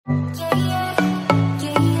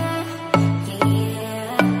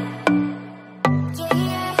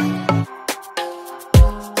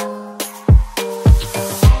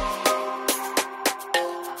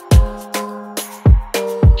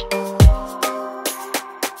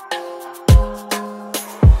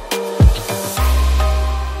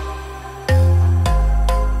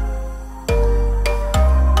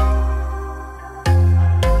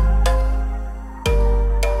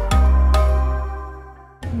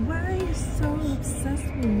so obsessed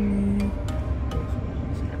with me.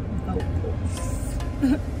 Vocals.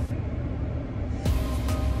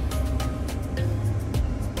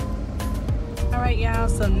 Alright y'all,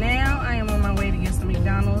 so now I am on my way to get some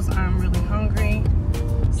McDonald's. I'm really hungry.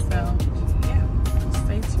 So yeah,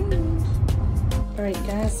 stay tuned. Alright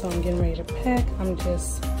guys, so I'm getting ready to pack. I'm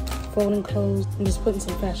just folding clothes. I'm just putting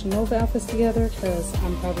some Fashion Nova outfits together because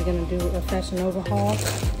I'm probably gonna do a Fashion Nova haul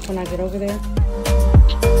when I get over there.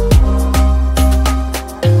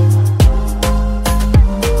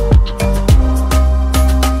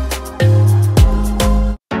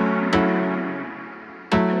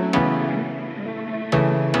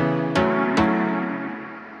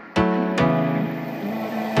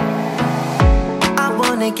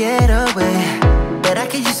 Get away, but I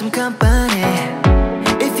could use some company.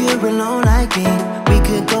 If you're alone like me, we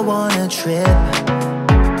could go on a trip.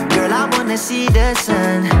 Girl, I wanna see the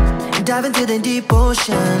sun, dive into the deep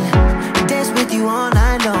ocean, dance with you all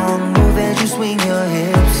night long, move as you swing your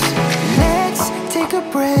hips. Let's take a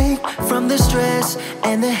break from the stress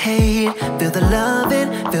and the hate. Feel the loving,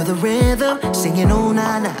 feel the rhythm, singing oh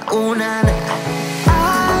na na, oh na na.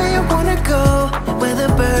 I wanna go where the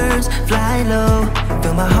birds fly low.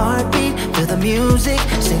 Feel my heartbeat, feel the music,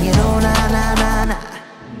 singing oh na na na na.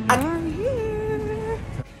 I'm here.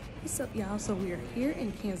 What's up y'all? So we are here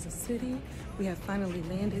in Kansas City. We have finally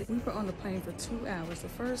landed. We were on the plane for 2 hours. The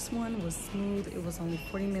first one was smooth. It was only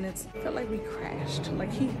 40 minutes. Felt like we crashed.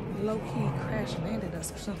 Like he low-key crash landed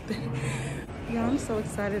us or something. Yeah, I'm so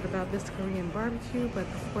excited about this Korean barbecue, but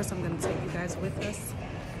of course I'm gonna take you guys with us.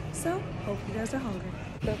 So hope you guys are hungry.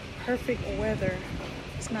 The perfect weather.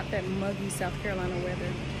 It's not that muggy South Carolina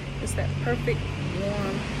weather. It's that perfect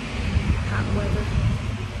warm, hot weather.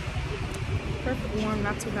 Perfect warm,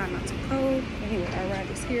 not too hot, not too cold. Anyway, our ride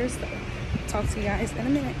is here, so talk to you guys in a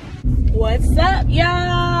minute. What's up, y'all?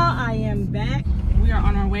 I am back. We are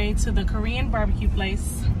on our way to the Korean barbecue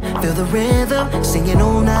place. Feel the rhythm, singing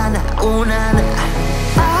oh na na, oh na na.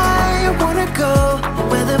 I wanna go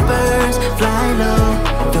where the birds fly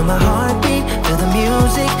low. Feel my heartbeat, feel the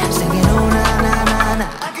music, singing oh na na na na.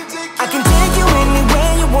 I can take you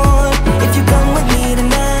anywhere you want if you come with me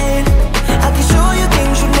tonight. I can show you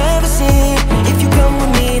things you've never seen if you come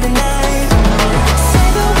with me tonight. Say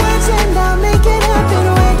the words and I'll make it happen.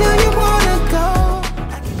 Where do you wanna go?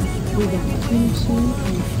 We got kimchi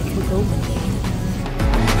and bulgogi.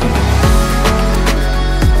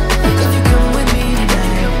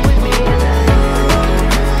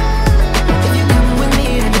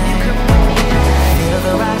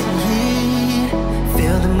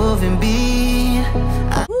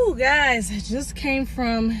 Guys, I just came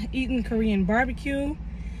from eating Korean barbecue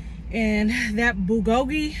and that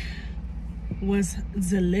bulgogi was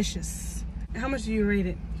delicious. How much do you rate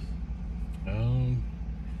it?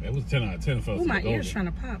 It was 10 out of 10 for us. Oh, my ear's trying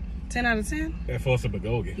to pop. 10 out of 10? That for us a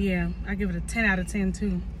bulgogi. Yeah, I give it a 10 out of 10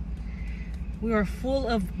 too. We are full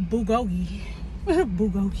of bulgogi.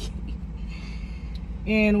 Bulgogi.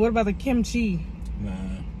 And what about the kimchi? Nah.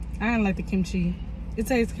 I didn't like the kimchi. It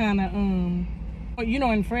tastes kind of you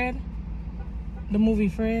know, in Fred, the movie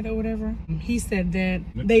Fred or whatever, he said that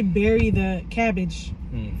they bury the cabbage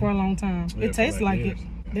for a long time. Yeah, it tastes like it.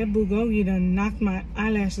 That bulgogi done knocked my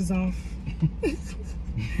eyelashes off.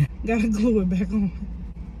 Gotta glue it back on.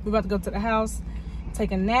 We're about to go to the house,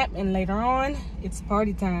 take a nap, and later on, it's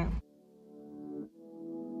party time.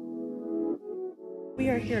 We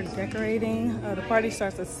are here decorating. The party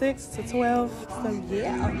starts at 6 to 12, so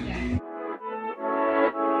yeah.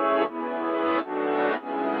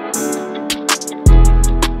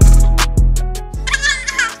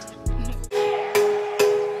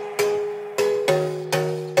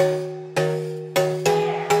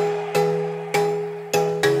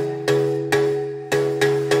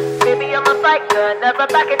 Never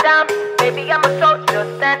back it down. Baby, I'm a soldier,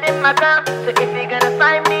 standing my ground. So if you're gonna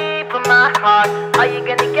find me for my heart, all you're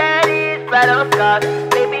gonna get is battle scars.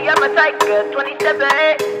 Baby, I'm a tiger,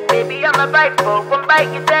 27. Baby, I'm a rifle, one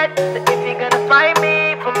bite you dead. So if you're gonna find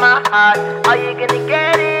me for my heart, all you're gonna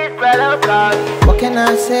get is battle scars. What can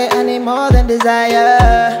I say? I need more than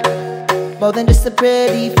desire, more than just a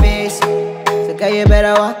pretty face. So girl, you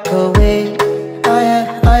better walk away. Oh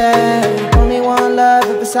yeah, oh yeah. Only one love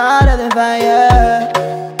at the side of the fire.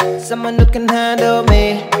 Someone who can handle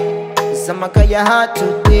me. Someone cut your heart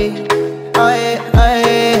too deep. Oh yeah, oh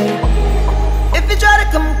yeah. If you try to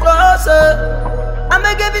come closer,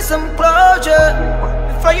 I'ma give you some closure.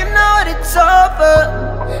 Before you know it, it's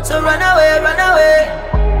over. So run away, run away.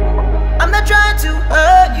 I'm not trying to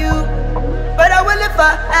hurt you, but I will if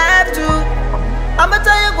I have to. I'ma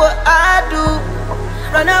tell you what I do.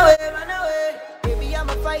 Run away, run away. Baby, I'm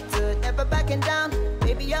a fighter, never back.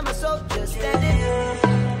 Baby, I'm a soldier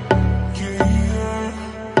standing.